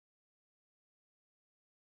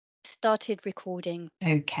Started recording.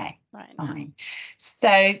 Okay, right now. fine.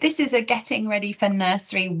 So this is a getting ready for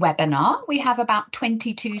nursery webinar. We have about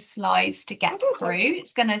 22 slides to get through.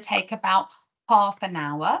 It's going to take about half an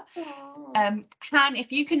hour. Han,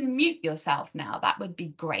 if you can mute yourself now, that would be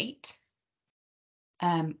great.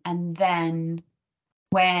 And then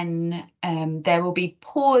when there will be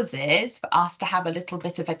pauses for us to have a little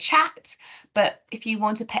bit of a chat. But if you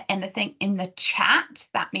want to put anything in the chat,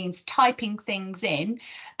 that means typing things in.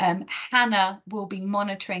 Hannah will be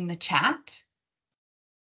monitoring the chat.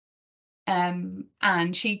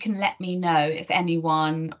 And she can let me know if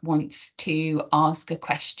anyone wants to ask a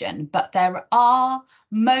question. But there are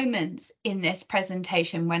moments in this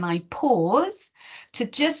presentation when I pause to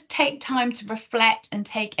just take time to reflect and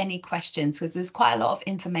take any questions, because there's quite a lot of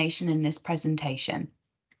information in this presentation.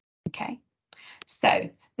 Okay, so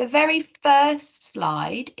the very first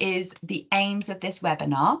slide is the aims of this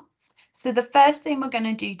webinar. So the first thing we're going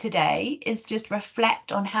to do today is just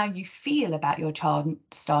reflect on how you feel about your child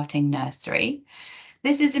starting nursery.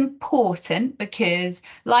 This is important because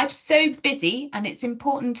life's so busy, and it's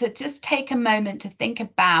important to just take a moment to think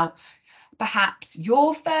about perhaps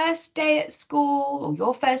your first day at school or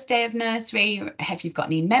your first day of nursery. Have you got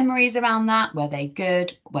any memories around that? Were they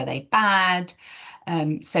good? Were they bad?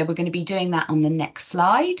 So we're going to be doing that on the next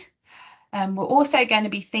slide. We're also going to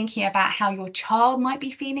be thinking about how your child might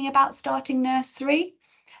be feeling about starting nursery.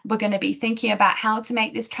 We're going to be thinking about how to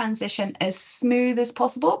make this transition as smooth as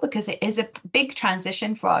possible, because it is a big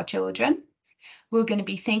transition for our children. We're going to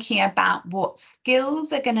be thinking about what skills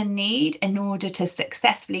they're going to need in order to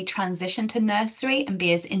successfully transition to nursery and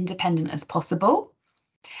be as independent as possible.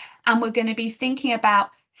 And we're going to be thinking about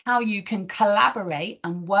how you can collaborate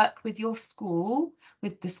and work with your school,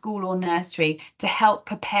 with the school or nursery, to help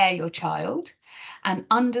prepare your child and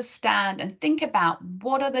understand and think about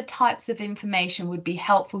what are the types of information would be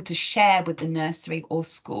helpful to share with the nursery or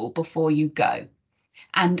school before you go,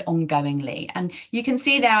 and ongoingly. And you can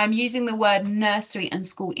see there I'm using the word nursery and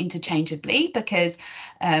school interchangeably, because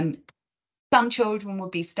some children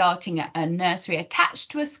would be starting at a nursery attached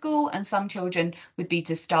to a school, and some children would be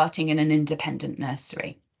starting in an independent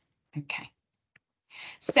nursery. Okay.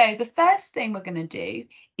 So the first thing we're going to do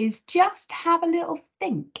is just have a little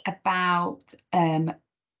think about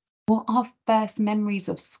what our first memories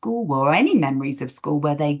of school were, or any memories of school.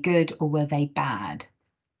 Were they good or were they bad?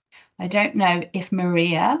 I don't know if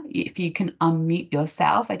Maria, if you can unmute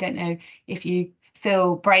yourself. I don't know if you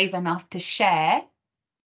feel brave enough to share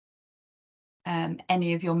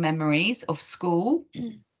any of your memories of school.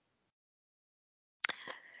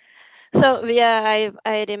 So yeah,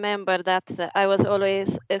 I remember that I was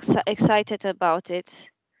always excited about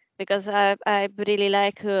it, because I really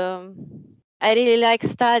like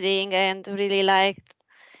studying, and really liked.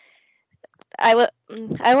 I've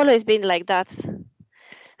always been like that.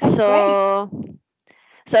 That's so great.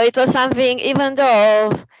 So it was something, even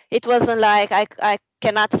though it wasn't like I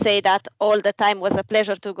cannot say that all the time was a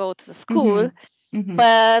pleasure to go to school.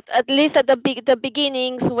 But at least at the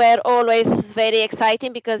beginnings were always very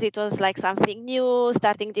exciting, because it was like something new,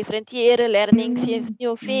 starting different year, learning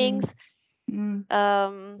new things.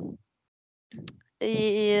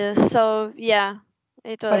 So yeah,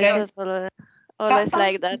 it was always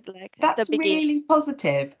like that. Like that's the beginning. really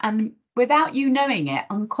positive, and without you knowing it,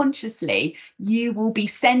 unconsciously you will be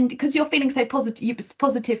because you're feeling so positive. It's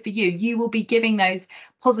positive for you. You will be giving those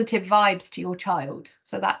positive vibes to your child.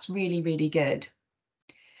 So that's really, really good.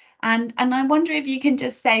 And I wonder if you can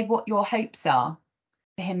just say what your hopes are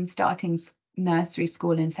for him starting nursery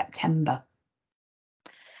school in September.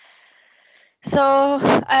 So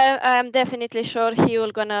I'm definitely sure he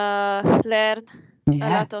will gonna learn a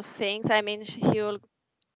lot of things. I mean, he will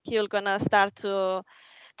gonna start to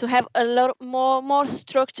have a lot more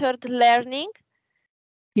structured learning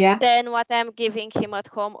than what I'm giving him at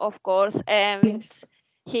home, of course. And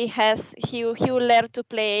he will learn to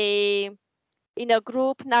play in a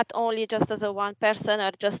group, not only just as a one person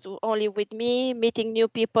or just only with me, meeting new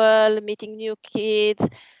people, meeting new kids,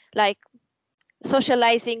 like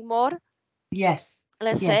socializing more. Yes.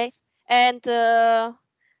 Let's say. And I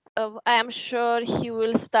am sure he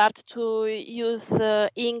will start to use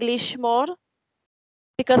English more,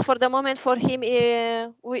 because for the moment, for him,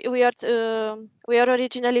 we are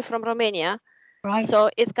originally from Romania, right? So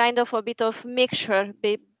it's kind of a bit of mixture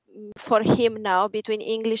for him now between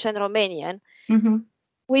English and Romanian.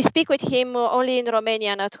 We speak with him only in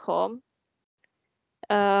Romanian at home.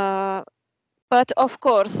 But of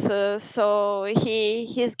course, so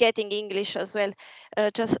he's getting English as well.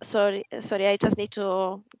 Just sorry, I just need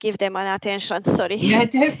to give them an attention. Sorry. No,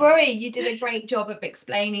 don't worry. You did a great job of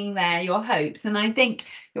explaining there your hopes, and I think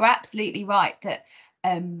you're absolutely right that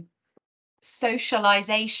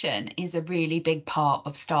socialization is a really big part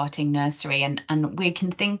of starting nursery, and we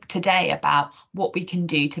can think today about what we can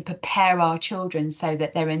do to prepare our children so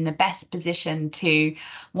that they're in the best position to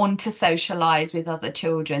want to socialize with other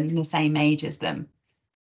children the same age as them.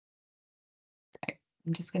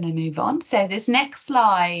 I'm just going to move on. So this next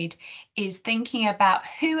slide is thinking about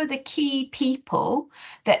who are the key people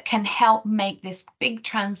that can help make this big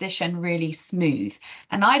transition really smooth.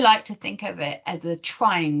 And I like to think of it as a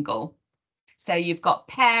triangle. So you've got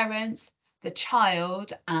parents, the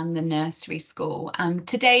child, and the nursery school. And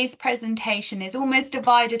today's presentation is almost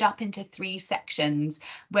divided up into 3 sections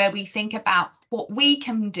where we think about what we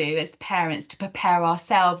can do as parents to prepare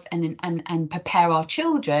ourselves and prepare our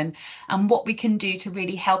children, and what we can do to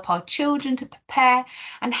really help our children to prepare,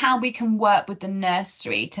 and how we can work with the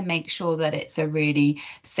nursery to make sure that it's a really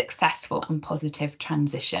successful and positive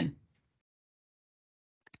transition.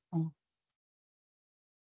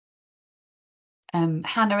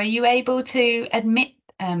 Hannah, are you able to admit,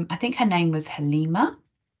 I think her name was Halima.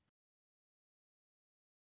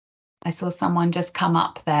 I saw someone just come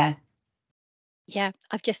up there. Yeah,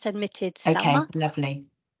 I've just admitted Salma. Okay, Lovely.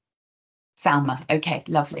 Salma, okay,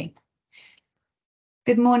 lovely.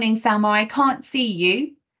 Good morning, Salma. I can't see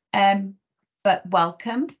you, but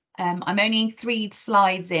welcome. I'm only 3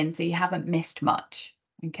 slides in, so you haven't missed much,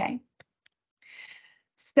 okay?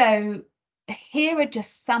 So here are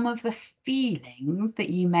just some of the feelings that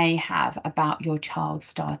you may have about your child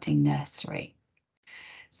starting nursery.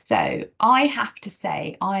 So I have to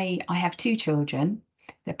say, I have 2 children,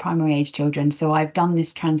 they're primary age children, so I've done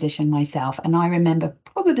this transition myself, and I remember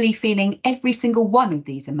probably feeling every single one of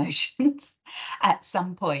these emotions at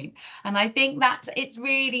some point. And I think that it's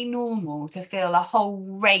really normal to feel a whole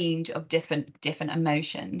range of different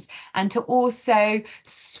emotions, and to also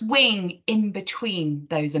swing in between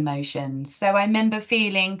those emotions. So I remember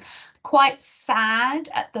feeling quite sad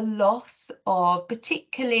at the loss of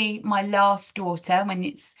particularly my last daughter, when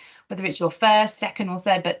it's whether it's your first, second or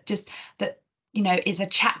third, but just that, you know, is a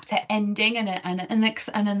chapter ending and an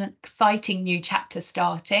exciting new chapter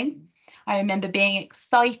starting. I remember being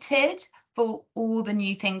excited for all the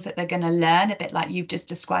new things that they're going to learn, a bit like you've just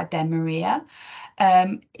described there, Maria.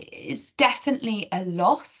 It's definitely a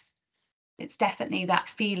loss. It's definitely that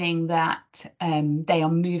feeling that they are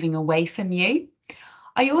moving away from you.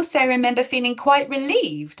 I also remember feeling quite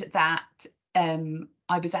relieved that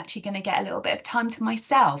I was actually going to get a little bit of time to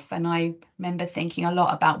myself. And I remember thinking a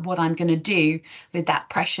lot about what I'm going to do with that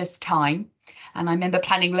precious time. And I remember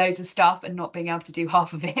planning loads of stuff and not being able to do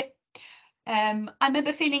half of it. I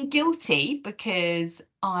remember feeling guilty because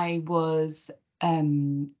I was,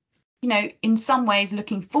 you know, in some ways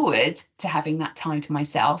looking forward to having that time to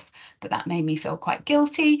myself, but that made me feel quite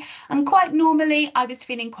guilty. And quite normally, I was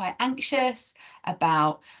feeling quite anxious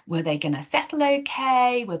about, were they going to settle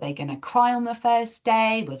okay? Were they going to cry on the first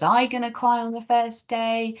day? Was I going to cry on the first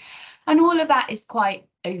day? And all of that is quite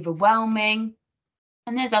overwhelming.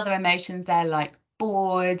 And there's other emotions there like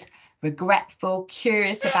bored, regretful,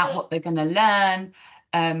 curious about what they're going to learn,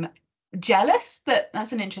 jealous,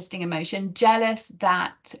 that's an interesting emotion, jealous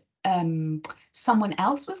that someone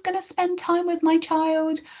else was going to spend time with my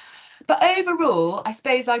child. But overall, I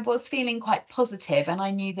suppose I was feeling quite positive, and I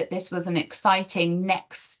knew that this was an exciting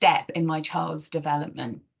next step in my child's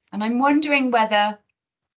development. And I'm wondering whether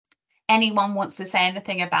anyone wants to say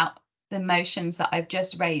anything about the emotions that I've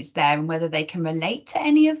just raised there, and whether they can relate to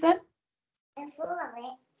any of them.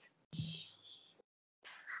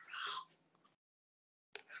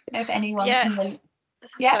 If anyone can.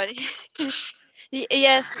 Yeah. Sorry.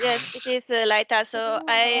 Yes, it is like that. So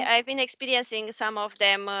I've been experiencing some of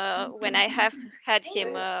them when I have had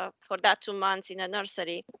him for that 2 months in a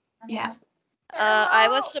nursery. Yeah. I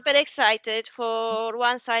was super excited. For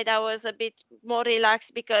one side, I was a bit more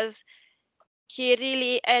relaxed because he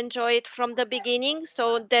really enjoyed from the beginning.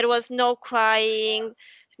 So there was no crying,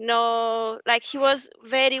 like he was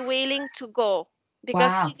very willing to go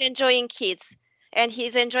because Wow. he's enjoying kids and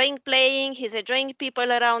he's enjoying playing, he's enjoying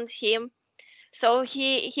people around him. So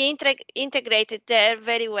he integrated there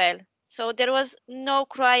very well. So there was no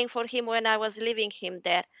crying for him when I was leaving him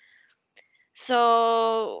there.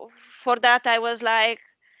 So for that, I was like,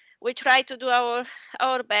 we tried to do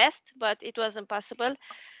our best, but it wasn't possible.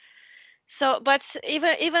 So, but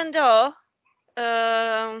even though,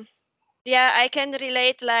 yeah, I can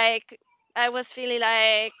relate. Like I was feeling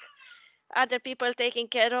like other people taking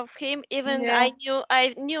care of him. Even Yeah.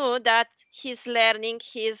 I knew that he's learning,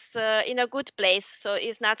 he's in a good place, so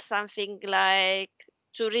it's not something like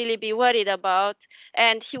to really be worried about.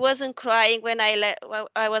 And he wasn't crying when I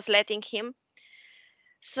was letting him.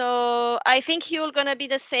 So I think he will gonna be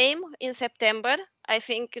the same in September. I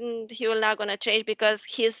think he will not gonna change because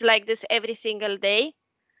he's like this every single day.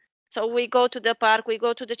 So we go to the park, we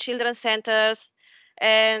go to the children's centers,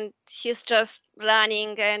 and he's just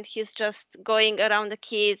running and he's just going around the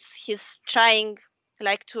kids. He's trying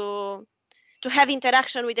like to have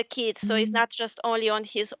interaction with the kids. So it's not just only on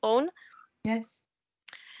his own. Yes.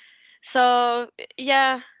 So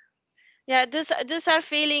yeah, these are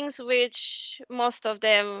feelings which most of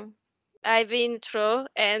them I've been through,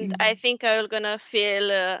 and I think I'm gonna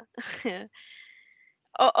feel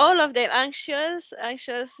all of them anxious,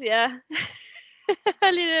 yeah,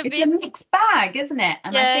 a little It's a bit. mixed bag, isn't it?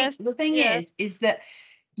 And I think Yes, the thing yes, is that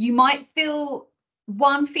you might feel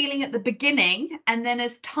one feeling at the beginning, and then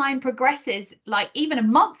as time progresses, like even a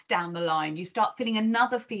month down the line, you start feeling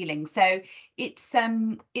another feeling. So it's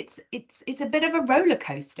a bit of a roller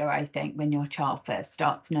coaster, I think, when your child first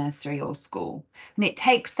starts nursery or school, and it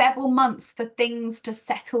takes several months for things to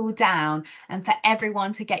settle down and for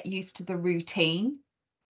everyone to get used to the routine.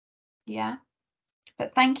 Yeah.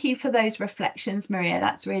 But thank you for those reflections, Maria.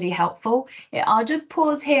 That's really helpful. I'll just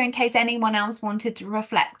pause here in case anyone else wanted to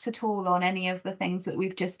reflect at all on any of the things that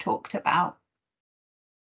we've just talked about.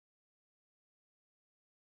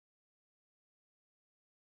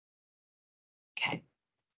 Okay,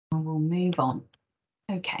 we'll move on.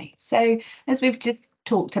 Okay, so as we've just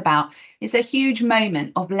talked about, it's a huge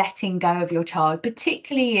moment of letting go of your child,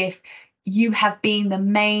 particularly if you have been the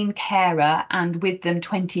main carer and with them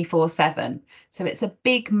 24/7. So it's a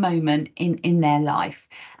big moment in their life.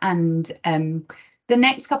 And the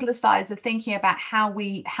next couple of slides are thinking about how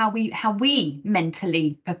we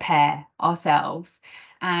mentally prepare ourselves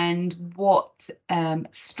and what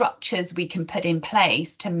structures we can put in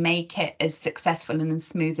place to make it as successful and as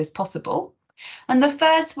smooth as possible. And the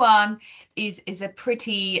first one is a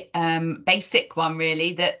pretty basic one,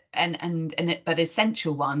 really, that but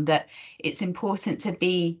essential one, that it's important to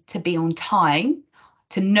be on time,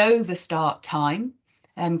 to know the start time,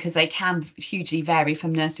 because they can hugely vary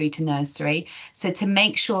from nursery to nursery. So to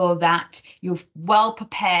make sure that you're well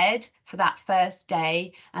prepared for that first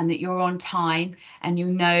day and that you're on time and you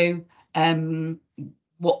know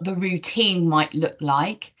what the routine might look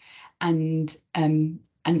like, and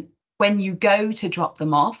when you go to drop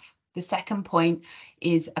them off, the second point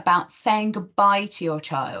is about saying goodbye to your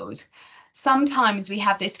child. Sometimes we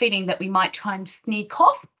have this feeling that we might try and sneak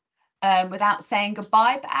off without saying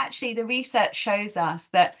goodbye, but actually the research shows us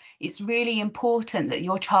that it's really important that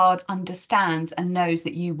your child understands and knows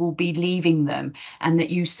that you will be leaving them and that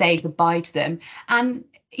you say goodbye to them. And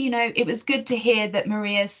you know, it was good to hear that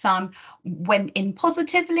Maria's son went in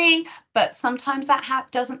positively, but sometimes that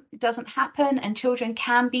doesn't happen, and children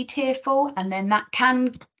can be tearful, and then that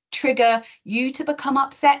can trigger you to become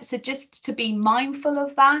upset. So just to be mindful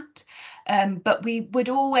of that. But we would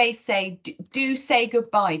always say, do say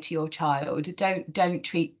goodbye to your child.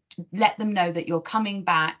 Let them know that you're coming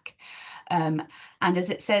back. And as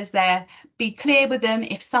it says there, be clear with them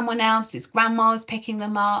if someone else's grandma's picking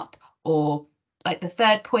them up, or like the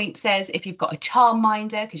third point says, if you've got a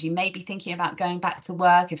childminder, because you may be thinking about going back to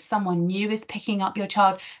work, if someone new is picking up your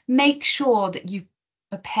child, make sure that you've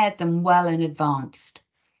prepared them well in advance.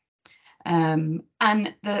 And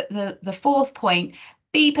the fourth point,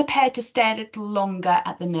 be prepared to stay a little longer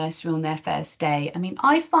at the nursery on their first day. I mean,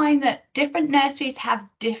 I find that different nurseries have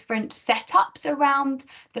different setups around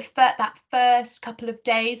that first couple of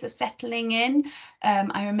days of settling in.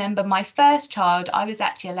 I remember my first child, I was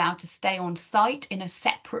actually allowed to stay on site in a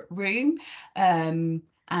separate room,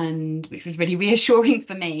 and which was really reassuring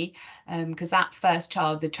for me, because that first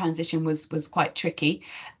child, the transition was quite tricky,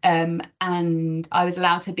 and I was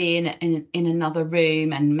allowed to be in another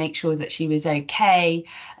room and make sure that she was okay.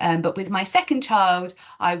 But with my second child,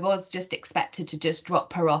 I was just expected to just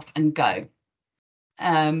drop her off and go.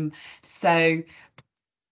 So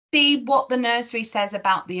see what the nursery says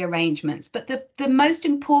about the arrangements. But the most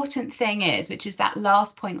important thing is, which is that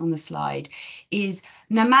last point on the slide, is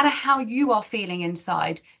no matter how you are feeling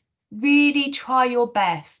inside, really try your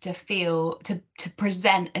best to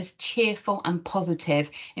present as cheerful and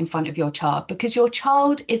positive in front of your child, because your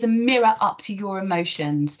child is a mirror up to your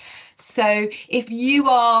emotions. So if you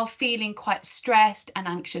are feeling quite stressed and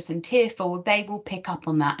anxious and tearful, they will pick up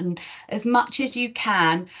on that. And as much as you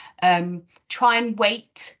can, try and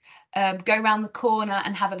wait go around the corner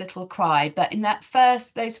and have a little cry. But in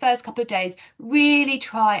those first couple of days, really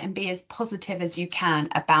try and be as positive as you can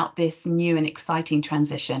about this new and exciting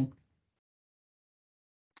transition.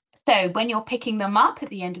 So when you're picking them up at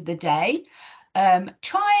the end of the day,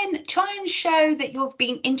 try and show that you've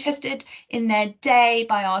been interested in their day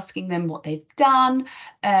by asking them what they've done.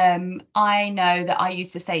 I know that I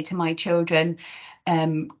used to say to my children,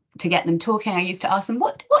 to get them talking, I used to ask them,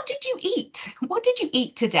 what did you eat? What did you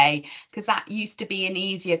eat today? Because that used to be an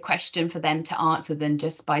easier question for them to answer than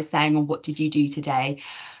just by saying, well, what did you do today?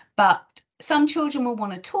 But some children will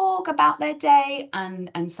want to talk about their day,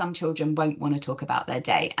 and some children won't want to talk about their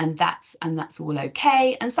day, and that's all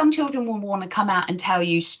okay. And some children will want to come out and tell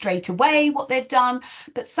you straight away what they've done,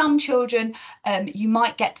 but some children, you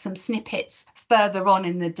might get some snippets further on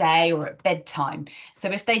in the day or at bedtime. So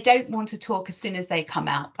if they don't want to talk as soon as they come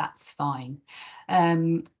out, that's fine.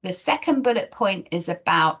 The second bullet point is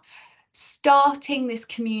about starting this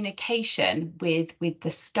communication with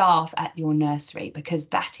the staff at your nursery, because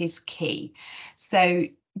that is key. So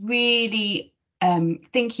really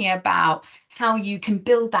thinking about how you can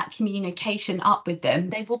build that communication up with them.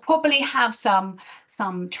 They will probably have some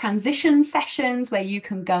transition sessions where you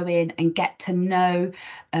can go in and get to know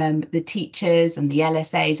the teachers and the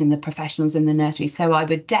LSAs and the professionals in the nursery. So I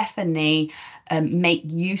would definitely make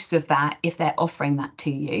use of that if they're offering that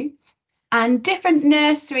to you. And different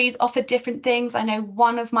nurseries offer different things. I know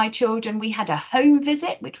one of my children, we had a home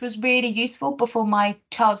visit, which was really useful before my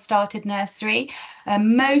child started nursery.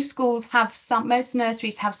 Most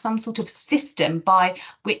nurseries have some sort of system by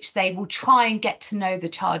which they will try and get to know the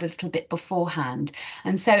child a little bit beforehand.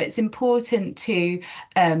 And so it's important to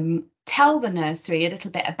tell the nursery a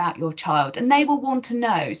little bit about your child, and they will want to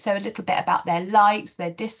know. So a little bit about their likes,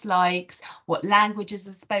 their dislikes, what languages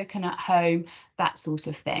are spoken at home, that sort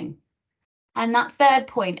of thing. And that third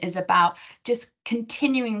point is about just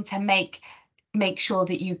continuing to make sure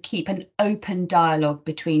that you keep an open dialogue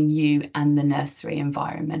between you and the nursery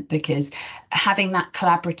environment, because having that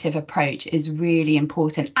collaborative approach is really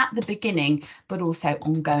important at the beginning, but also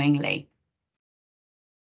ongoingly.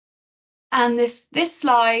 And this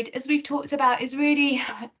slide, as we've talked about, is really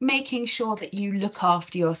making sure that you look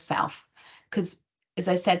after yourself, because as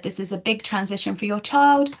I said, this is a big transition for your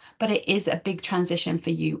child, but it is a big transition for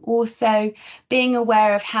you also. Being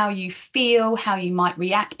aware of how you feel, how you might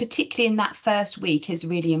react, particularly in that first week, is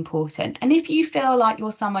really important. And if you feel like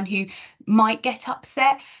you're someone who might get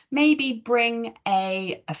upset, maybe bring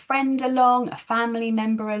a friend along, a family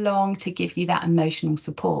member along to give you that emotional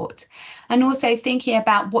support. And also thinking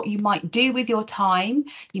about what you might do with your time.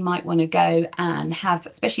 You might want to go and have,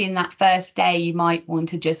 especially in that first day, you might want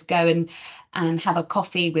to just go and have a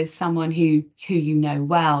coffee with someone who you know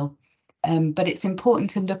well. But it's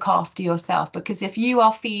important to look after yourself, because if you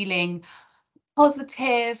are feeling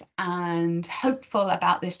positive and hopeful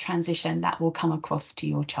about this transition, that will come across to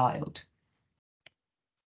your child.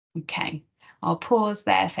 Okay, I'll pause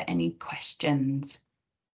there for any questions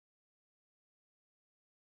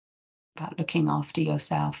about looking after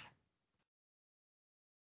yourself.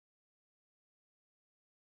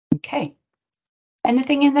 Okay.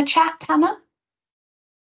 Anything in the chat, Hannah?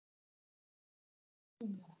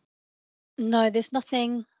 No, there's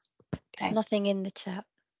nothing. Okay. There's nothing in the chat.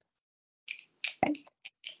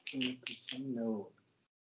 Okay. No.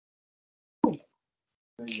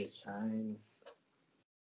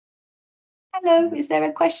 Hello, is there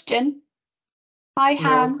a question? Hi,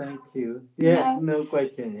 Han. No, thank you. Yeah, No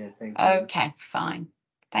question. Yeah, thank you. Okay, fine.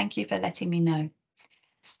 Thank you for letting me know.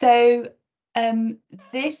 So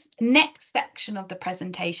this next section of the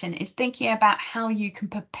presentation is thinking about how you can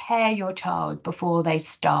prepare your child before they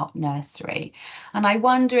start nursery. And I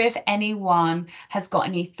wonder if anyone has got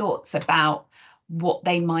any thoughts about what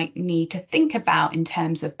they might need to think about in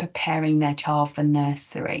terms of preparing their child for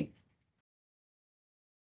nursery.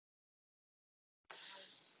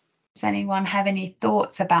 Does anyone have any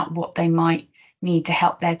thoughts about what they might need to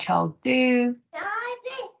help their child do?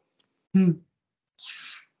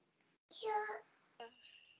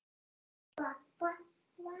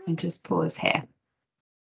 And just pause here.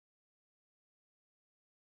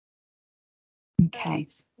 Okay.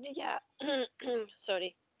 Yeah.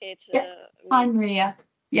 Sorry, it's Hi, Maria.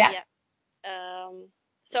 Yeah.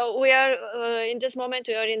 So we are in this moment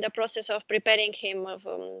we are in the process of preparing him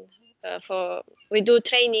we do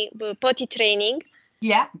training, potty training.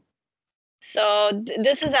 Yeah. So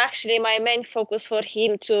this is actually my main focus for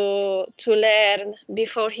him to learn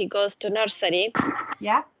before he goes to nursery.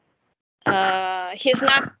 Yeah. He's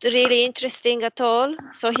not really interesting at all,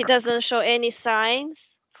 so he doesn't show any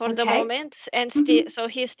signs for the moment, and so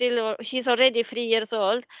he's already 3 years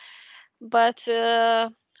old. but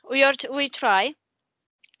we try.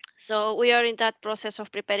 So we are in that process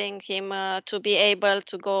of preparing him to be able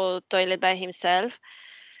to go toilet by himself.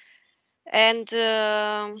 And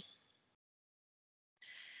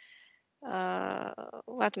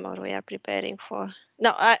what more we are preparing for?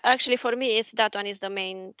 No, actually for me, it's that one is the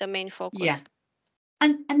main focus. Yeah.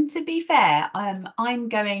 And to be fair, I'm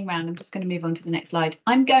going round, I'm just going to move on to the next slide.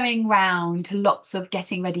 I'm going round to lots of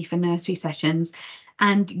getting ready for nursery sessions,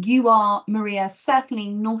 and you are, Maria, certainly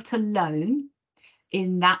not alone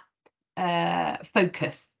in that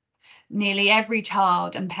focus. Nearly every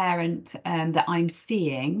child and parent that I'm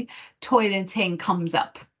seeing, toileting comes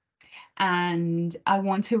up. And I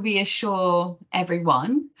want to reassure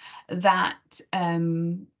everyone that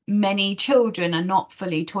many children are not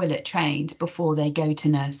fully toilet trained before they go to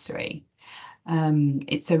nursery.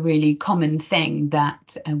 It's a really common thing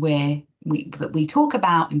that we talk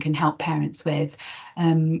about and can help parents with.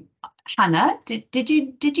 Hannah, did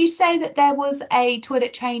you say that there was a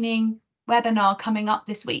toilet training webinar coming up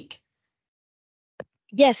this week?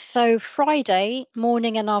 Yes, so Friday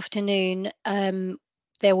morning and afternoon,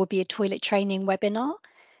 there will be a toilet training webinar.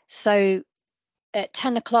 So at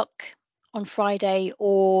 10 o'clock on Friday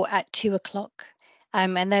or at 2 o'clock.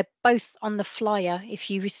 And they're both on the flyer. If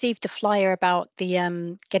you received the flyer about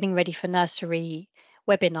the getting ready for nursery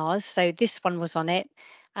webinars, so this one was on it,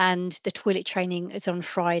 and the toilet training is on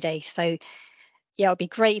Friday. So yeah, it'd be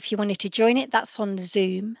great if you wanted to join it. That's on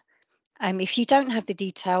Zoom. If you don't have the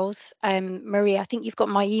details, Maria, I think you've got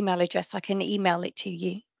my email address. I can email it to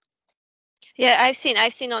you. Yeah, I've seen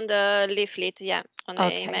on the leaflet. Yeah, on the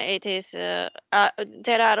Okay. email. It is. There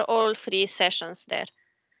are all 3 sessions there.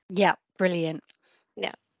 Yeah, brilliant.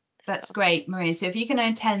 Yeah, that's so. great, Maria. So if you can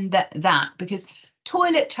attend that, because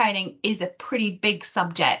toilet training is a pretty big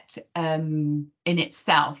subject in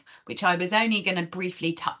itself, which I was only going to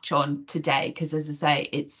briefly touch on today, because as I say,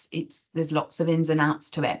 it's there's lots of ins and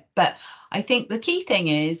outs to it. But I think the key thing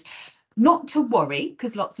is not to worry,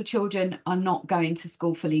 because lots of children are not going to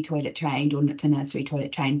school fully toilet trained or to nursery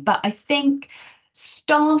toilet trained. But I think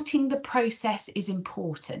starting the process is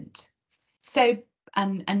important. So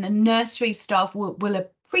and the nursery staff will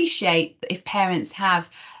appreciate if parents have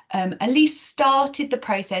at least started the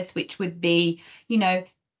process, which would be, you know,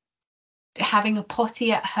 having a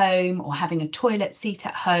potty at home or having a toilet seat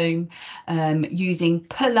at home, using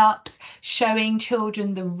pull-ups, showing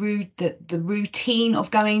children the routine of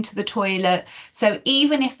going to the toilet. So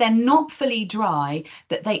even if they're not fully dry,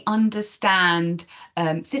 that they understand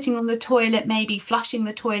sitting on the toilet, maybe flushing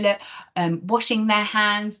the toilet, washing their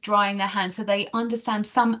hands, drying their hands, so they understand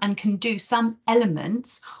some and can do some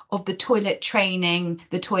elements of the toilet training,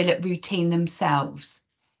 the toilet routine themselves.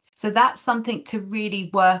 So that's something to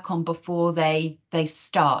really work on before they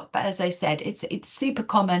start. But as I said, it's super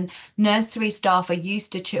common. Nursery staff are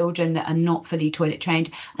used to children that are not fully toilet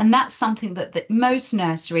trained. And that's something that most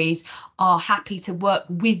nurseries are happy to work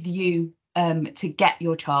with you to get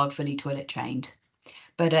your child fully toilet trained.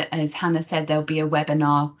 But as Hannah said, there'll be a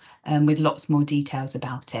webinar with lots more details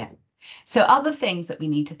about it. So other things that we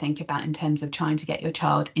need to think about in terms of trying to get your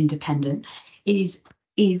child independent is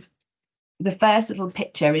the first little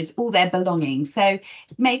picture is all their belongings. So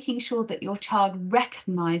making sure that your child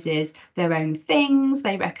recognises their own things,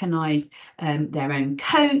 they recognise their own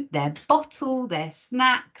coat, their bottle, their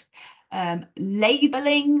snacks.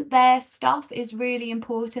 Labelling their stuff is really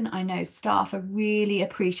important. I know staff are really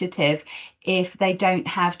appreciative if they don't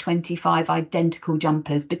have 25 identical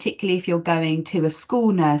jumpers, particularly if you're going to a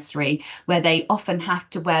school nursery where they often have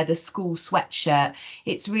to wear the school sweatshirt.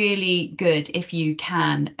 It's really good if you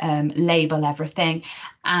can label everything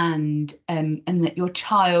and that your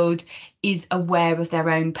child is aware of their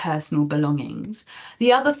own personal belongings.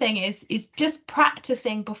 The other thing is just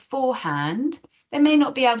practicing beforehand. They may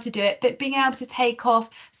not be able to do it, but being able to take off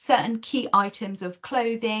certain key items of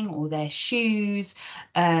clothing or their shoes.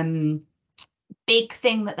 Big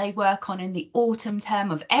thing that they work on in the autumn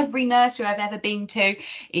term of every nursery I've ever been to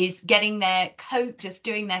is getting their coat, just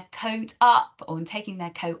doing their coat up or taking their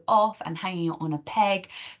coat off and hanging it on a peg.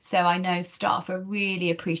 So I know staff are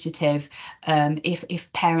really appreciative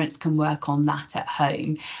if parents can work on that at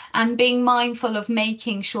home, and being mindful of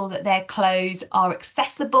making sure that their clothes are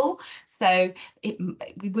accessible. So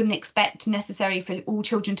we wouldn't expect necessarily for all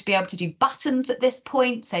children to be able to do buttons at this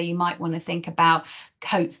point. So you might want to think about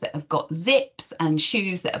coats that have got zips and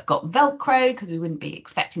shoes that have got Velcro, because we wouldn't be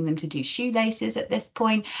expecting them to do shoelaces at this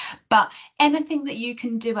point. But anything that you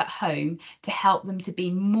can do at home to help them to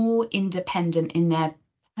be more independent in their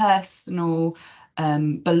personal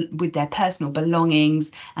with their personal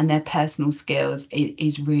belongings and their personal skills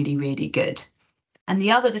is really, really good. And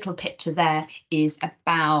the other little picture there is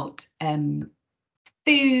about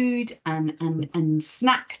food and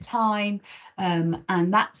snack time,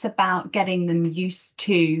 and that's about getting them used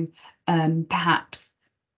to perhaps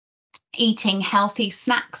eating healthy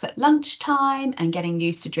snacks at lunchtime and getting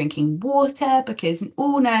used to drinking water, because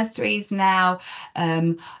all nurseries now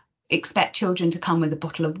expect children to come with a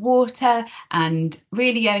bottle of water and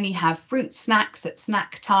really only have fruit snacks at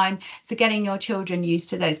snack time. So getting your children used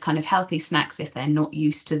to those kind of healthy snacks if they're not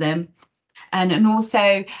used to them. And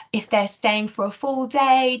also, if they're staying for a full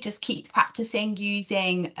day, just keep practicing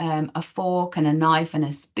using a fork and a knife and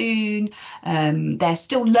a spoon. They're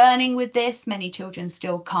still learning with this. Many children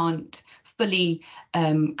still can't fully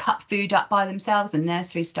cut food up by themselves, and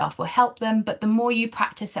nursery staff will help them. But the more you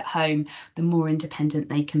practice at home, the more independent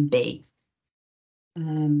they can be.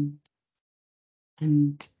 And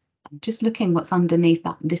I'm just looking what's underneath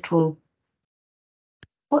that little.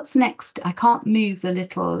 What's next? I can't move the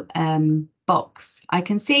little box. I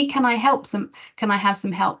can see, can I have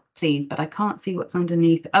some help, please? But I can't see what's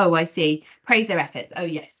underneath. Oh, I see. Praise their efforts. Oh,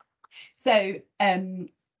 yes. So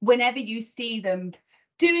whenever you see them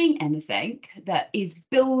doing anything that is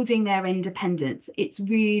building their independence, it's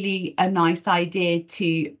really a nice idea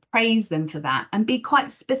to praise them for that and be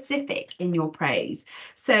quite specific in your praise.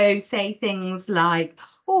 So say things like,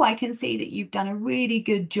 oh, I can see that you've done a really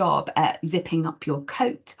good job at zipping up your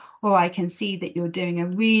coat, or I can see that you're doing a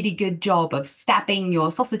really good job of stabbing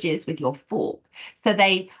your sausages with your fork. So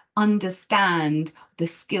they understand the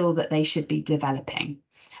skill that they should be developing.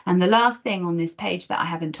 And the last thing on this page that I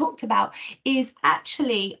haven't talked about is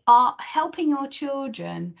actually helping your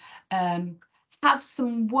children have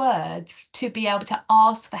some words to be able to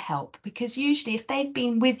ask for help, because usually if they've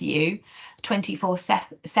been with you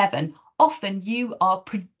 24/7, often you are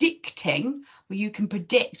predicting, or you can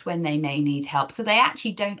predict when they may need help. So they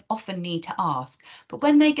actually don't often need to ask. But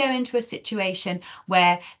when they go into a situation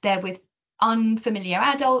where they're with unfamiliar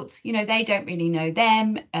adults, you know, they don't really know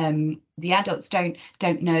them. The adults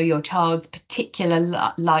don't know your child's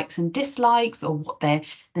particular likes and dislikes, or what they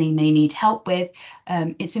may need help with.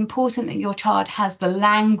 It's important that your child has the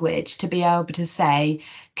language to be able to say,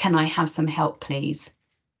 can I have some help, please?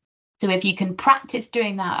 So if you can practice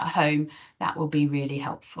doing that at home, that will be really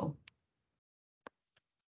helpful.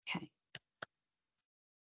 Okay.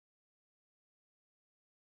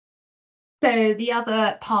 So the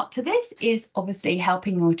other part to this is obviously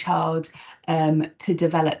helping your child to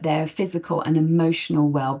develop their physical and emotional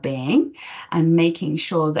well-being, and making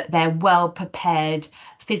sure that they're well prepared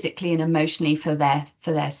physically and emotionally for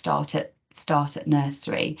their start at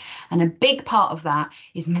nursery. And a big part of that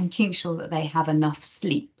is making sure that they have enough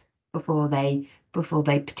sleep before they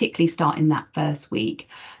particularly start in that first week.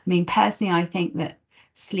 I mean, personally, I think that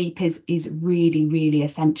sleep is really, really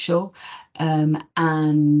essential.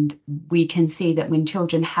 And we can see that when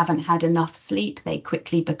children haven't had enough sleep, they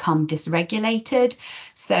quickly become dysregulated.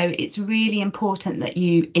 So it's really important that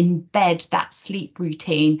you embed that sleep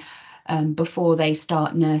routine before they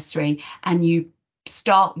start nursery, and you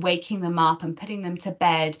start waking them up and putting them to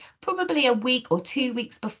bed probably a week or 2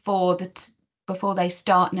 weeks before they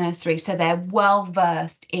start nursery, so they're well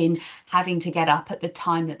versed in having to get up at the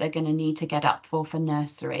time that they're going to need to get up for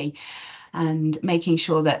nursery, and making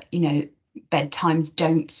sure that, you know, bedtimes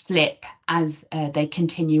don't slip as they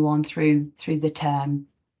continue on through the term.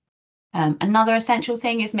 Another essential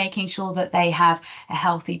thing is making sure that they have a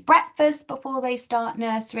healthy breakfast before they start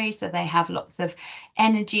nursery, so they have lots of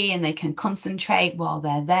energy and they can concentrate while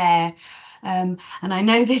they're there. And I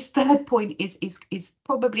know this third point is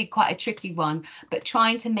probably quite a tricky one, but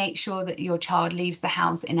trying to make sure that your child leaves the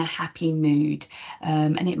house in a happy mood.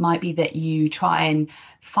 And it might be that you try and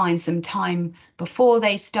find some time before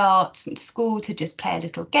they start school to just play a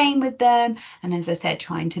little game with them. And as I said,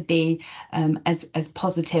 trying to be as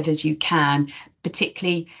positive as you can,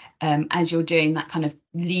 particularly as you're doing that kind of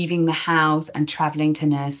leaving the house and traveling to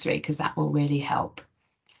nursery, because that will really help.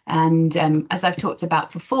 And as I've talked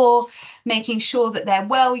about before, making sure that they're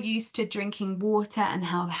well used to drinking water and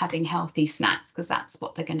having healthy snacks, because that's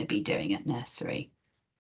what they're going to be doing at nursery.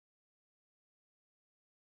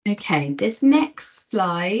 Okay, this next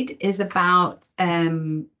slide is about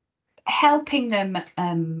helping them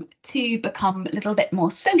to become a little bit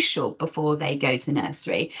more social before they go to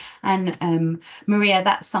nursery. And Maria,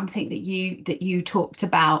 that's something that you talked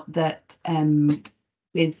about, that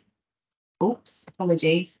with, oops,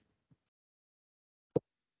 apologies,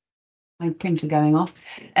 my printer going off.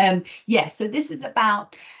 Yeah, so this is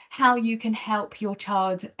about how you can help your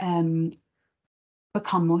child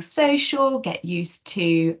become more social, get used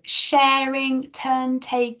to sharing, turn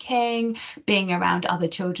taking, being around other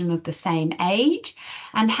children of the same age.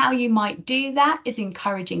 And how you might do that is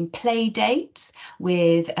encouraging play dates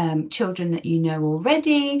with children that you know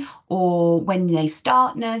already, or when they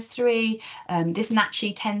start nursery. This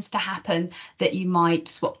naturally tends to happen that you might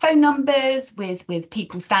swap phone numbers with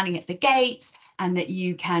people standing at the gates, and that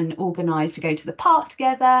you can organise to go to the park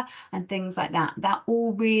together and things like that. That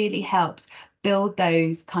all really helps build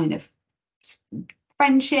those kind of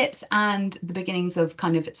friendships and the beginnings of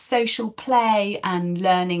kind of social play and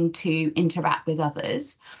learning to interact with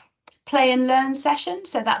others. Play and learn session.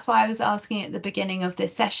 So that's why I was asking at the beginning of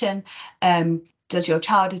this session, does your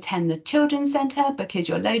child attend the children's centre? Because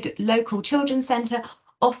your local children's centre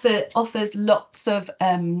offers lots of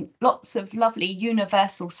lovely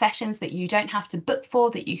universal sessions that you don't have to book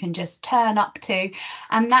for, that you can just turn up to,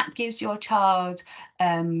 and that gives your child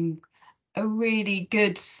a really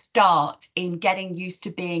good start in getting used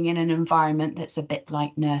to being in an environment that's a bit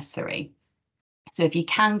like nursery. So if you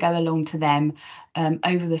can go along to them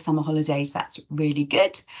over the summer holidays, that's really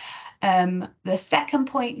good. The second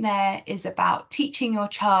point there is about teaching your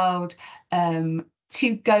child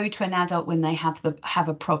to go to an adult when they have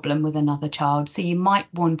a problem with another child. So you might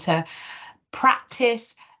want to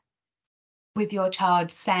practice with your child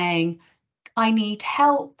saying, I need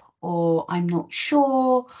help, or I'm not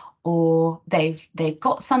sure, or they've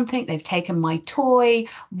got something, they've taken my toy,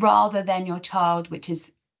 rather than your child, which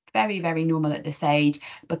is very, very normal at this age,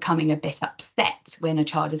 becoming a bit upset when a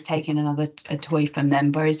child has taken a toy from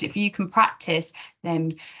them. Whereas if you can practice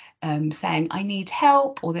them saying, I need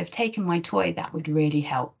help, or they've taken my toy, that would really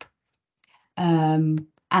help. And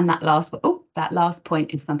that last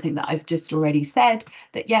point is something that I've just already said,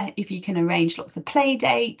 that yeah, if you can arrange lots of play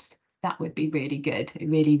dates, that would be really good. It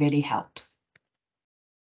really, really helps.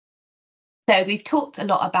 So we've talked a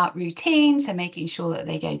lot about routine, so making sure that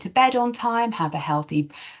they go to bed on time, have a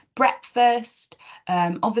healthy breakfast.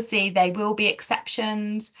 Obviously, there will be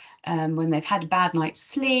exceptions when they've had a bad night's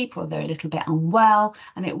sleep or they're a little bit unwell,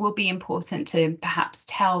 and it will be important to perhaps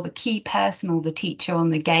tell the key person or the teacher on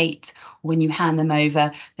the gate when you hand them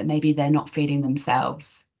over that maybe they're not feeling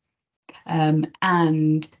themselves.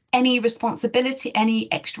 And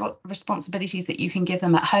any extra responsibilities that you can give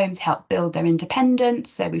them at home to help build their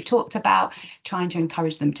independence. So we've talked about trying to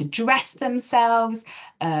encourage them to dress themselves,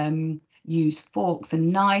 use forks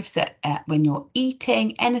and knives when you're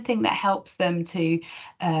eating, anything that helps them to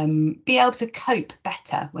be able to cope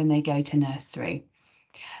better when they go to nursery.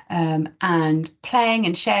 And playing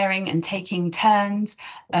and sharing and taking turns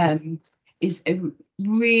is a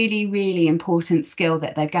really, really important skill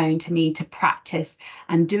that they're going to need to practice,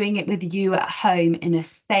 and doing it with you at home in a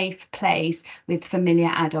safe place with familiar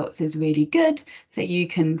adults is really good. So you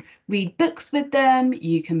can read books with them,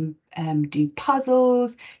 you can do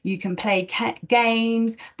puzzles, you can play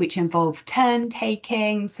games which involve turn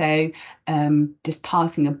taking, so just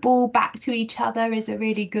passing a ball back to each other is a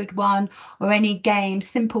really good one, or any games,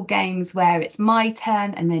 simple games where it's my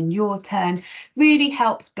turn and then your turn, really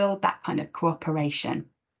helps build that kind of cooperation.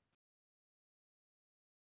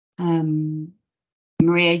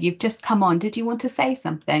 Maria, you've just come on. Did you want to say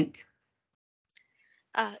something?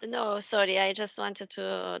 No, sorry, I just wanted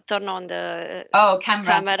to turn on the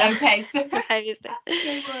camera. Okay, so no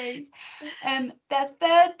worries. The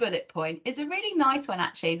third bullet point is a really nice one,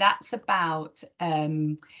 actually. That's about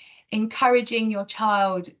encouraging your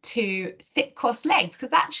child to sit cross-legged,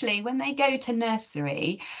 because actually when they go to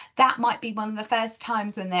nursery, that might be one of the first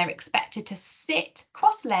times when they're expected to sit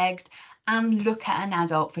cross-legged and look at an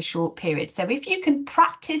adult for short periods. So if you can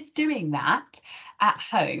practice doing that at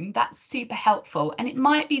home, that's super helpful. And it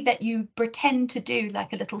might be that you pretend to do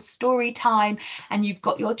like a little story time, and you've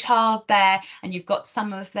got your child there and you've got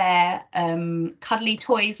some of their cuddly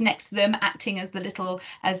toys next to them acting as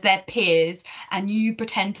their peers, and you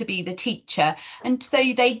pretend to be the teacher. And so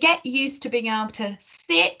they get used to being able to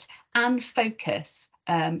sit and focus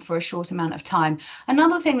for a short amount of time.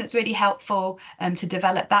 Another thing that's really helpful to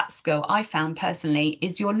develop that skill, I found personally,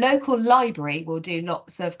 is your local library will do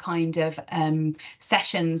lots of kind of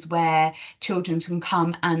sessions where children can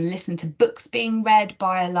come and listen to books being read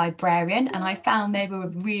by a librarian, and I found they were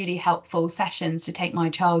really helpful sessions to take my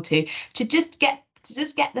child to just get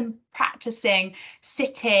them practicing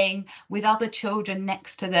sitting with other children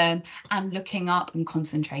next to them and looking up and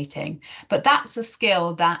concentrating. But that's a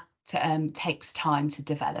skill that takes time to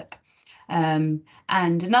develop. And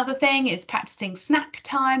another thing is practicing snack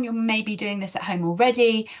time. You're maybe doing this at home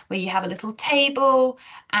already, where you have a little table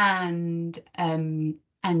and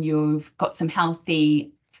you've got some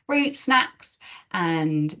healthy fruit snacks,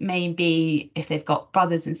 and maybe if they've got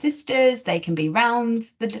brothers and sisters, they can be round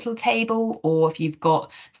the little table, or if you've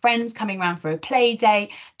got friends coming round for a play day,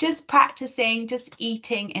 just practicing, just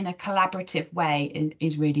eating in a collaborative way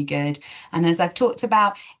is really good. And as I've talked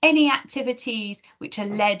about, any activities which are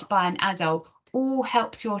led by an adult all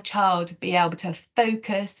helps your child be able to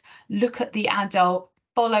focus, look at the adult,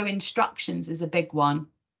 follow instructions is a big one.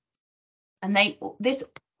 And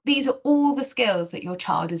these are all the skills that your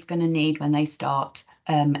child is going to need when they start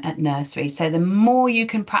at nursery. So the more you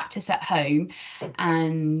can practice at home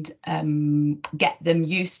and get them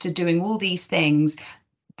used to doing all these things,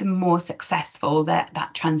 the more successful that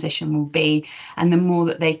transition will be, and the more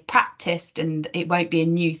that they've practiced, and it won't be a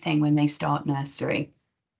new thing when they start nursery.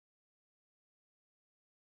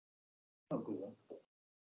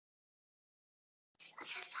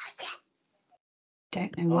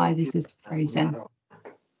 Don't know why this is frozen.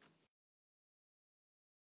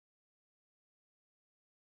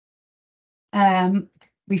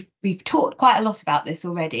 We've talked quite a lot about this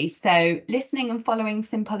already. So listening and following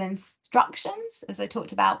simple instructions, as I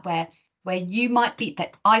talked about, where you might be,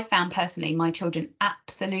 that I found personally, my children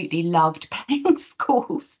absolutely loved playing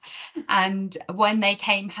schools. And when they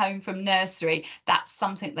came home from nursery, that's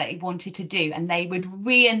something that they wanted to do. And they would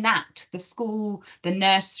reenact the school, the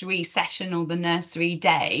nursery session or the nursery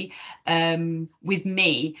day with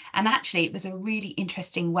me. And actually, it was a really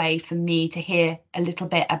interesting way for me to hear a little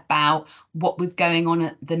bit about what was going on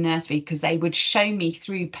at the nursery, because they would show me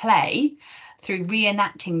through play, through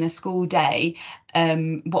reenacting the school day,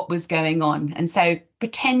 what was going on. And so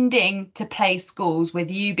pretending to play schools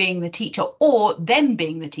with you being the teacher or them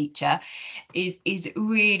being the teacher is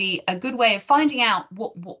really a good way of finding out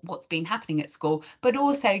what's been happening at school, but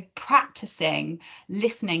also practicing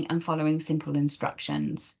listening and following simple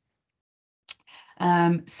instructions.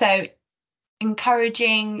 So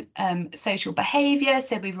encouraging social behaviour,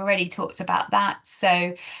 so we've already talked about that.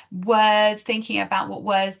 So words, thinking about what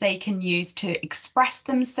words they can use to express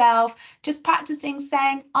themselves, just practicing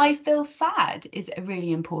saying I feel sad is a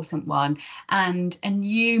really important one, and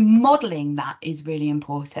you modelling that is really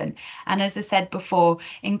important. And as I said before,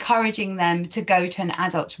 encouraging them to go to an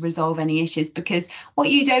adult to resolve any issues, because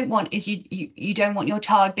what you don't want is you don't want your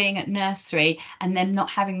child being at nursery and them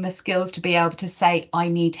not having the skills to be able to say I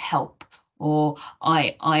need help, or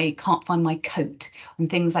I can't find my coat, and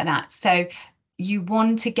things like that. So you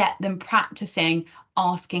want to get them practicing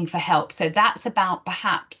asking for help. So that's about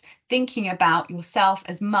perhaps thinking about yourself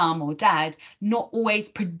as mum or dad, not always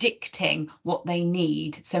predicting what they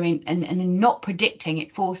need. So in not predicting,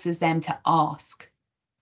 it forces them to ask.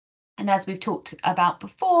 And as we've talked about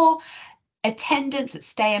before, attendance at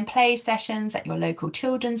stay and play sessions at your local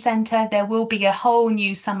children's centre. There will be a whole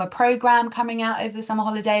new summer programme coming out over the summer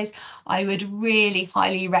holidays. I would really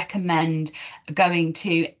highly recommend going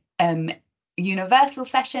to universal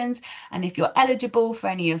sessions, and if you're eligible for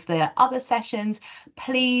any of the other sessions,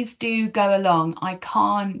 please do go along. I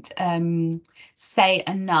can't say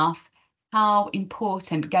enough how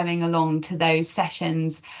important going along to those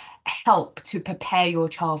sessions help to prepare your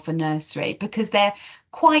child for nursery, because they're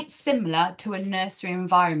quite similar to a nursery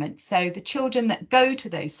environment. So the children that go to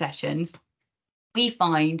those sessions, we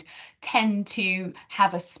find, tend to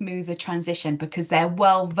have a smoother transition because they're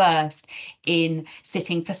well versed in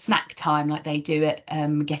sitting for snack time like they do at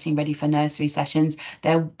getting ready for nursery sessions.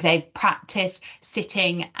 They've practiced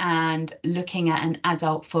sitting and looking at an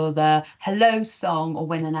adult for the hello song, or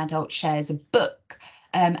when an adult shares a book.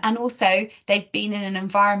 And also they've been in an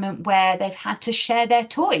environment where they've had to share their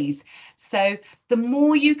toys. So the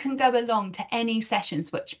more you can go along to any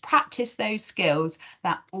sessions which practice those skills,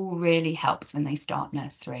 that all really helps when they start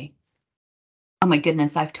nursery. Oh my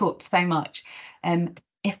goodness, I've talked so much.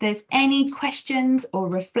 If there's any questions or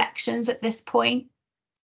reflections at this point,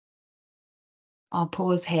 I'll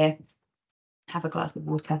pause here, have a glass of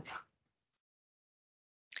water.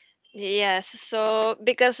 Yes, so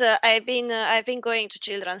because I've been going to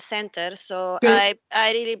children's center, so I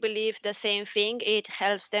really believe the same thing. It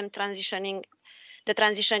helps them transition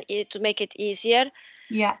to make it easier.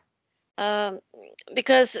 Yeah.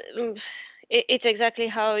 Because it's exactly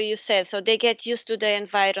how you said. So they get used to the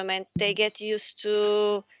environment. They get used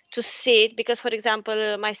to sit. Because, for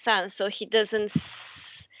example, my son, so he doesn't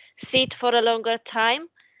sit for a longer time.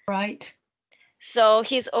 Right. So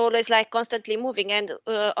he's always like constantly moving. And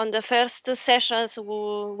on the first sessions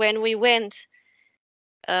when we went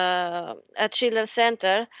at children's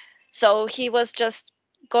center, so he was just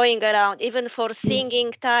going around. Even for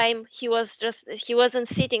singing time, he wasn't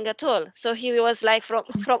sitting at all. So he was like from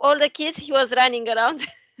all the kids, he was running around.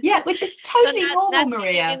 Yeah, which is totally so normal, not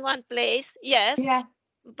Maria. sitting in one place. Yes. Yeah.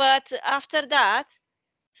 but after that,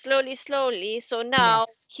 slowly, so now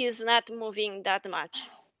Yes. he's not moving that much.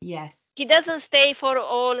 Yes. He doesn't stay for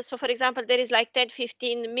all. So for example, there is like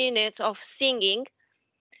 10-15 minutes of singing.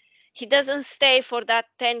 He doesn't stay for that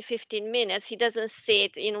 10-15 minutes. He doesn't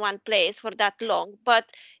sit in one place for that long, but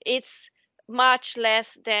it's much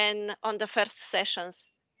less than on the first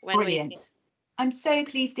sessions. Brilliant. I'm so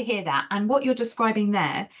pleased to hear that. And what you're describing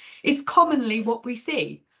there is commonly what we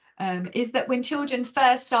see, is that when children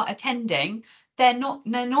first start attending, they're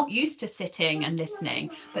not used to sitting and listening,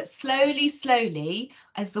 but slowly,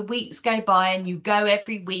 as the weeks go by and you go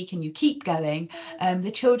every week and you keep going,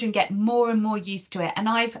 the children get more and more used to it. And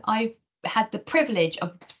I've had the privilege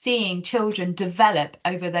of seeing children develop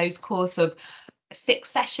over those course of 6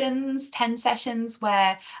 sessions, 10 sessions,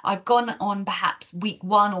 where I've gone on perhaps week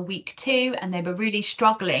 1 or week 2 and they were really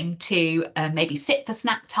struggling to maybe sit for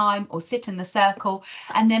snack time or sit in the circle,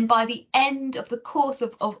 and then by the end of the course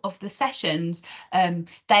of the sessions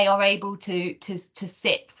they are able to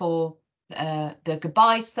sit for the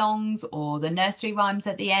goodbye songs or the nursery rhymes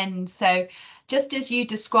at the end. So just as you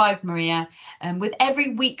described, Maria, with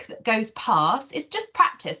every week that goes past, it's just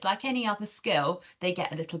practice like any other skill, they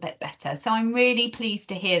get a little bit better. So I'm really pleased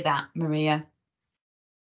to hear that, Maria.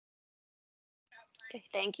 Okay,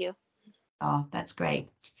 thank you. Oh, that's great.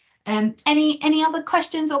 Any other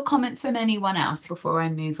questions or comments from anyone else before I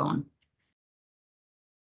move on?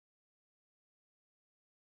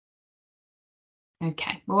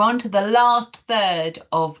 Okay, we're on to the last third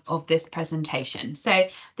of this presentation. So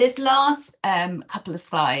this last couple of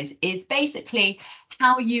slides is basically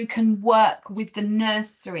how you can work with the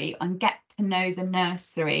nursery and get to know the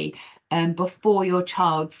nursery before your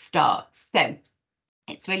child starts. So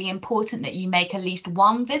it's really important that you make at least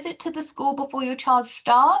one visit to the school before your child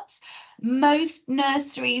starts. Most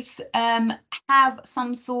nurseries have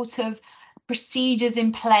some sort of procedures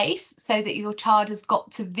in place so that your child has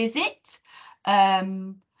got to visit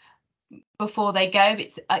before they go.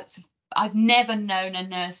 I've never known a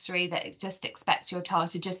nursery that just expects your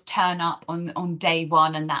child to just turn up on day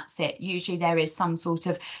 1 and that's it. Usually there is some sort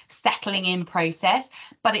of settling in process,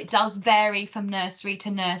 but it does vary from nursery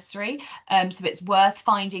to nursery. So it's worth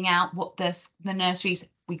finding out what the nurseries,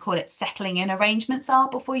 we call it settling in arrangements, are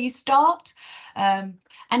before you start.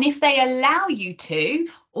 And if they allow you to,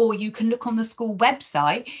 or you can look on the school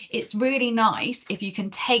website, it's really nice if you can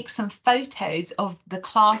take some photos of the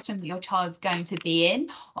classroom that your child's going to be in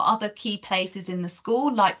or other key places in the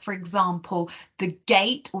school, like for example the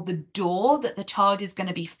gate or the door that the child is going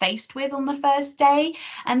to be faced with on the first day.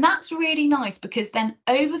 And that's really nice because then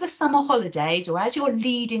over the summer holidays, or as you're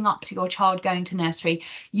leading up to your child going to nursery,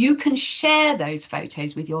 you can share those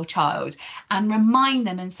photos with your child and remind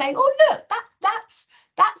them and say, oh look,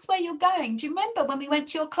 that's where you're going. Do you remember when we went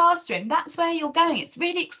to your classroom? That's where you're going. It's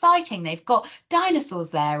really exciting. They've got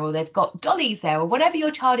dinosaurs there, or they've got dollies there, or whatever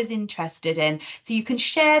your child is interested in. So you can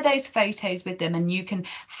share those photos with them and you can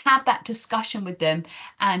have that discussion with them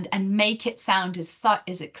and make it sound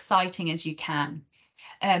as exciting as you can.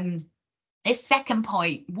 This second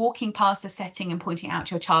point, walking past the setting and pointing out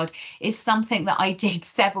to your child, is something that I did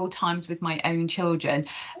several times with my own children.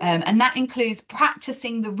 And that includes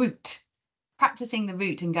practicing the route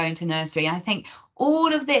and going to nursery. And I think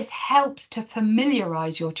all of this helps to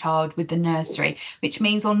familiarise your child with the nursery, which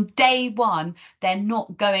means on day 1, they're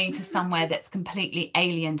not going to somewhere that's completely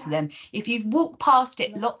alien to them. If you've walked past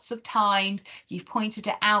it lots of times, you've pointed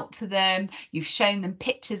it out to them, you've shown them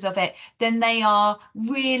pictures of it, then they are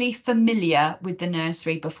really familiar with the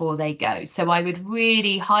nursery before they go. So I would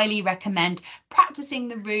really highly recommend practicing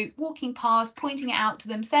the route, walking past, pointing it out to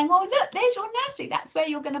them, saying, oh, look, there's your nursery. That's where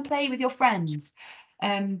you're going to play with your friends.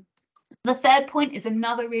 The third point is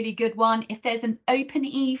another really good one. If there's an open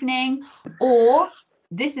evening, or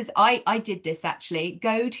this is, I did this actually,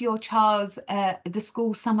 go to your child's, the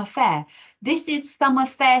school summer fair. This is summer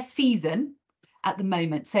fair season at the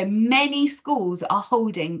moment. So many schools are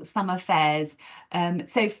holding summer fairs.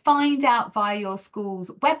 So find out via your school's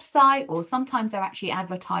website, or sometimes they're actually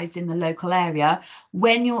advertised in the local area,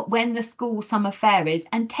 when the school summer fair is,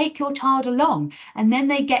 and take your child along. And then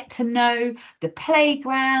they get to know the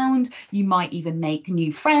playground. You might even make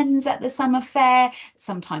new friends at the summer fair.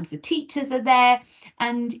 Sometimes the teachers are there,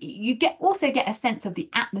 and you also get a sense of the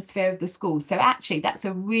atmosphere of the school. So actually that's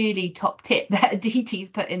a really top tip that Aditi's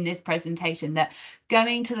put in this presentation, that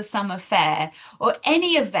going to the summer fair or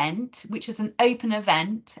any event which is an open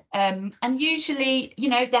event, and usually, you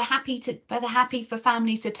know, they're happy for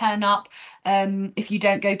families to turn up if you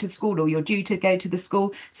don't go to school or you're due to go to the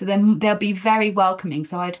school, so then they'll be very welcoming.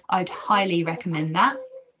 So I'd highly recommend that.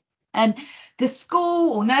 The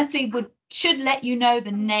school or nursery would should let you know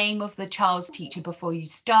the name of the child's teacher before you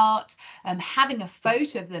start. Having a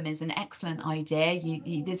photo of them is an excellent idea.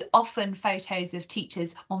 There's often photos of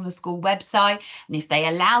teachers on the school website, and if they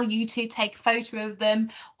allow you to take a photo of them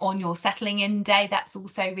on your settling in day, that's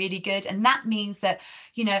also really good. And that means that,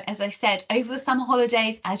 you know, as I said, over the summer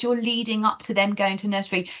holidays, as you're leading up to them going to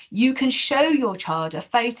nursery, you can show your child a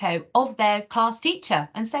photo of their class teacher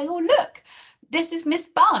and say, oh, look, this is Miss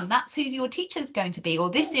Bunn, that's who your teacher's going to be, or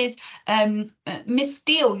this is Miss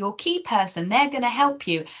Steele, your key person, they're going to help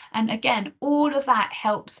you. And again, all of that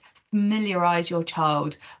helps familiarize your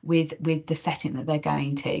child with the setting that they're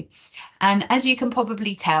going to. And as you can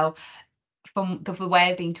probably tell from the way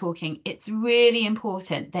I've been talking, it's really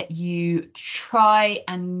important that you try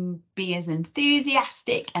and be as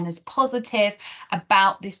enthusiastic and as positive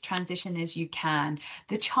about this transition as you can.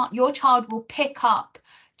 Your child will pick up.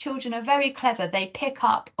 Children are very clever. They pick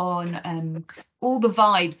up on all the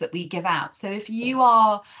vibes that we give out. So if you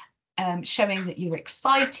are showing that you're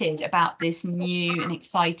excited about this new and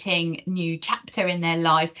exciting new chapter in their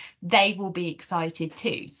life, they will be excited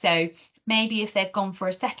too. So maybe if they've gone for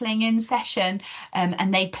a settling in session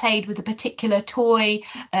and they played with a particular toy,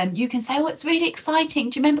 you can say, oh, it's really exciting.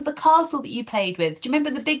 Do you remember the castle that you played with? Do you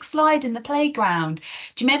remember the big slide in the playground?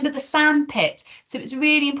 Do you remember the sand pit? So it's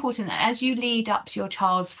really important that as you lead up to your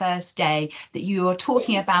child's first day, that you are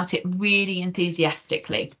talking about it really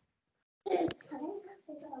enthusiastically.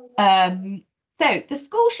 So the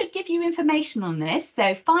school should give you information on this.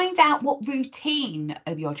 So find out what routine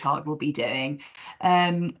of your child will be doing.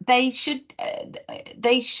 They should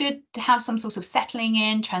have some sort of settling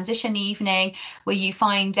in transition evening where you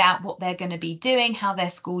find out what they're going to be doing, how their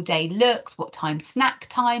school day looks, what time snack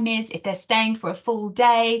time is, if they're staying for a full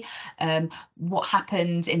day, what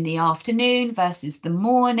happens in the afternoon versus the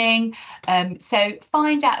morning. So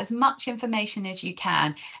find out as much information as you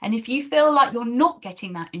can. And if you feel like you're not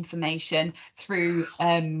getting that information through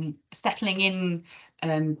settling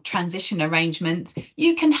in transition arrangements,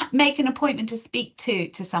 you can make an appointment to speak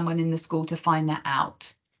to someone in the school to find that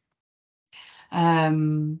out.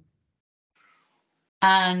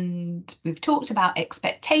 And we've talked about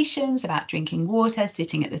expectations, about drinking water,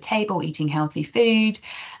 sitting at the table, eating healthy food.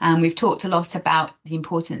 And we've talked a lot about the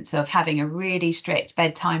importance of having a really strict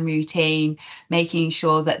bedtime routine, making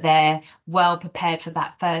sure that they're well prepared for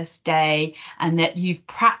that first day and that you've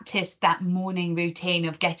practiced that morning routine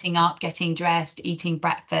of getting up, getting dressed, eating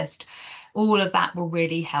breakfast. All of that will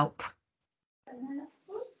really help.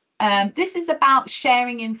 This is about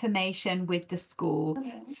sharing information with the school.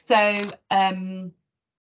 So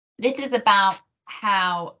this is about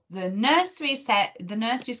how the nursery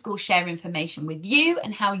school share information with you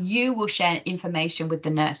and how you will share information with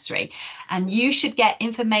the nursery. And you should get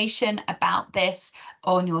information about this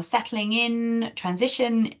on your settling in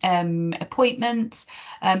transition appointments.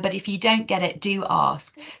 But if you don't get it, do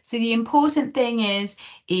ask. So the important thing is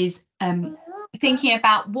thinking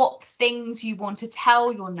about what things you want to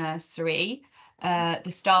tell your nursery, the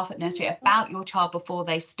staff at nursery, about your child before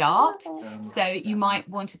they start. So you might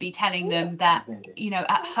want to be telling them that, you know,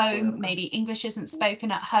 at home, maybe English isn't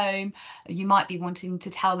spoken at home. You might be wanting to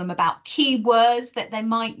tell them about keywords that they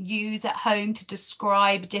might use at home to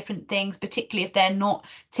describe different things, particularly if they're not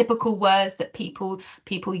typical words that people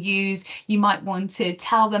use. You might want to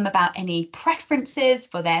tell them about any preferences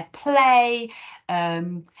for their play,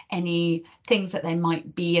 any things that they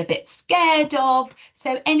might be a bit scared of.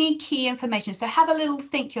 So any key information. So have a little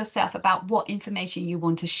think yourself about what information you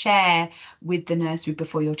want to share with the nursery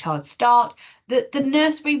before your child starts. The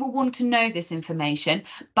nursery will want to know this information,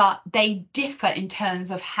 but they differ in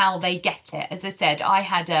terms of how they get it. As I said, I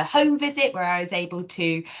had a home visit where I was able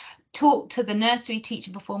to talk to the nursery teacher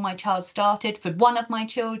before my child started for one of my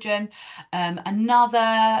children. My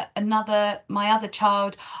other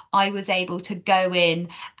child, I was able to go in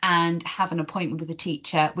and have an appointment with a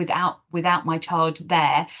teacher without my child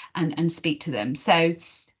there and speak to them. So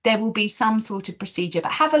there will be some sort of procedure,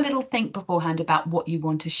 but have a little think beforehand about what you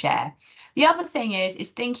want to share. The other thing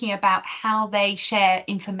is thinking about how they share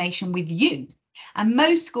information with you. And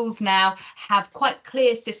most schools now have quite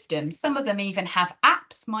clear systems. Some of them even have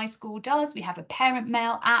apps. My school does. We have a parent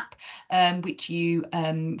mail app, which you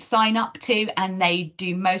sign up to, and they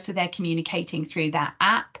do most of their communicating through that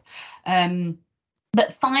app.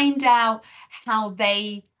 But find out how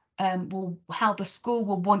they how the school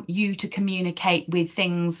will want you to communicate with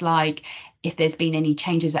things like if there's been any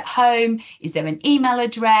changes at home. Is there an email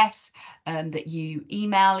address that you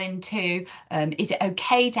email into? Is it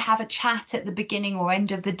okay to have a chat at the beginning or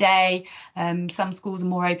end of the day? Some schools are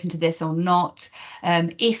more open to this or not.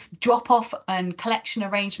 If drop-off and collection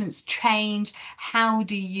arrangements change, how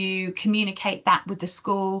do you communicate that with the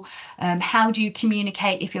school? How do you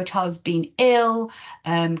communicate if your child's been ill?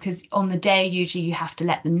 Because on the day, usually you have to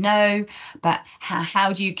let them know, but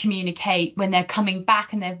how do you communicate when they're coming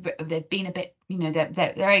back and they've been a bit, you know,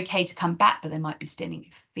 they're okay to come back, but they might be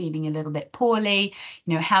feeling a little bit poorly,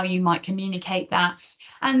 you know, how you might communicate that.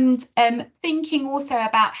 And thinking also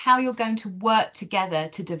about how you're going to work together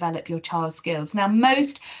to develop your child's skills. Now,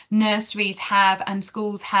 most nurseries have and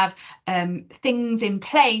schools have things in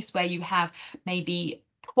place where you have maybe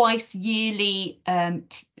twice yearly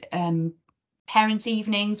parents'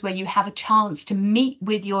 evenings where you have a chance to meet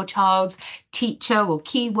with your child's teacher or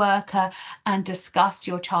key worker and discuss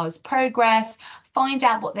your child's progress. Find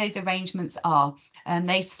out what those arrangements are.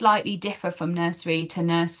 They slightly differ from nursery to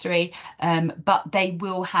nursery, but they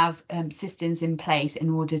will have systems in place in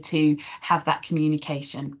order to have that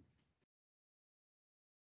communication.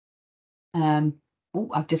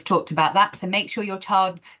 I've just talked about that. So make sure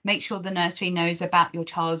the nursery knows about your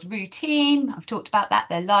child's routine. I've talked about that,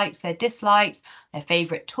 their likes, their dislikes, their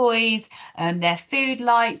favourite toys, their food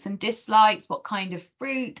likes and dislikes, what kind of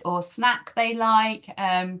fruit or snack they like.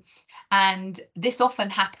 And this often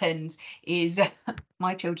happens is,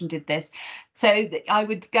 my children did this. So I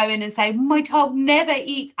would go in and say, my child never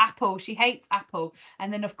eats apple. She hates apple.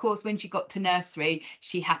 And then, of course, when she got to nursery,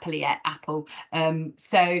 she happily ate apple.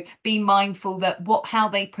 So be mindful that how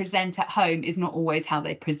they present at home is not always how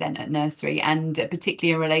they present at nursery, and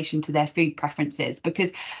particularly in relation to their food preferences,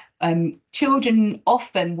 because children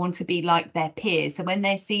often want to be like their peers. So when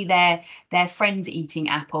they see their friends eating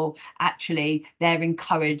apple, actually they're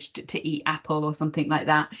encouraged to eat apple or something like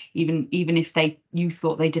that, even if you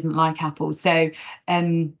thought they didn't like apples. So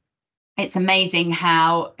it's amazing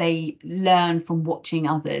how they learn from watching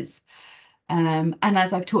others. And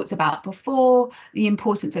as I've talked about before, the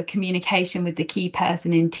importance of communication with the key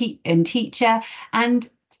person and teacher, and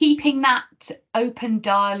keeping that open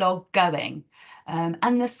dialogue going.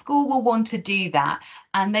 And the school will want to do that,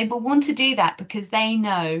 and they will want to do that because they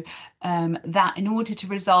know that in order to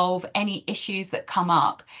resolve any issues that come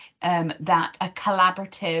up, that a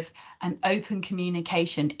collaborative and open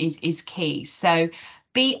communication is key. So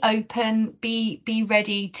be open, be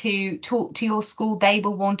ready to talk to your school. They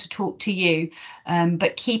will want to talk to you,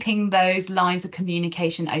 but keeping those lines of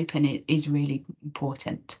communication open is really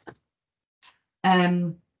important.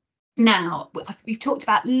 Now, we've talked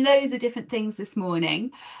about loads of different things this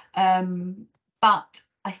morning, but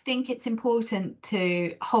I think it's important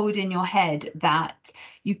to hold in your head that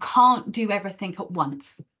you can't do everything at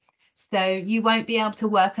once. So you won't be able to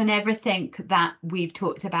work on everything that we've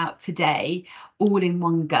talked about today all in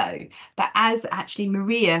one go. But as actually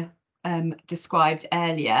Maria described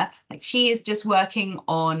earlier, like she is just working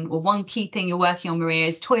on, or one key thing you're working on, Maria,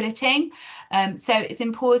 is toileting. So it's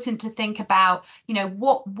important to think about, you know,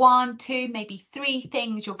 what 1, 2, maybe 3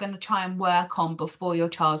 things you're going to try and work on before your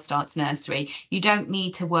child starts nursery. You don't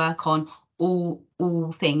need to work on all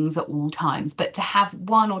things at all times, but to have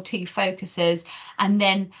 1 or 2 focuses and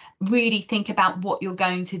then really think about what you're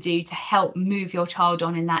going to do to help move your child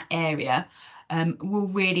on in that area will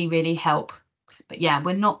really help. But yeah,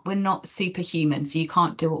 we're not superhuman, so you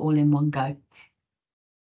can't do it all in one go.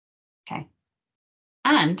 Okay.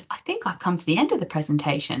 And I think I've come to the end of the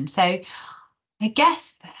presentation. So I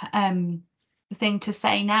guess the thing to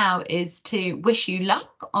say now is to wish you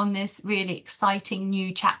luck on this really exciting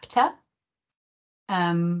new chapter.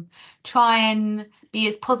 Try and be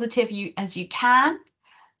as positive as you can.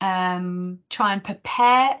 Try and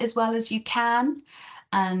prepare as well as you can.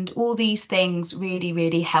 And all these things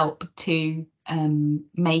really help to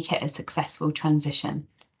make it a successful transition.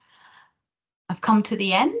 I've come to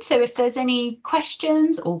the end, so if there's any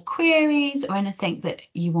questions or queries or anything that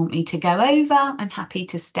you want me to go over, I'm happy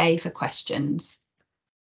to stay for questions.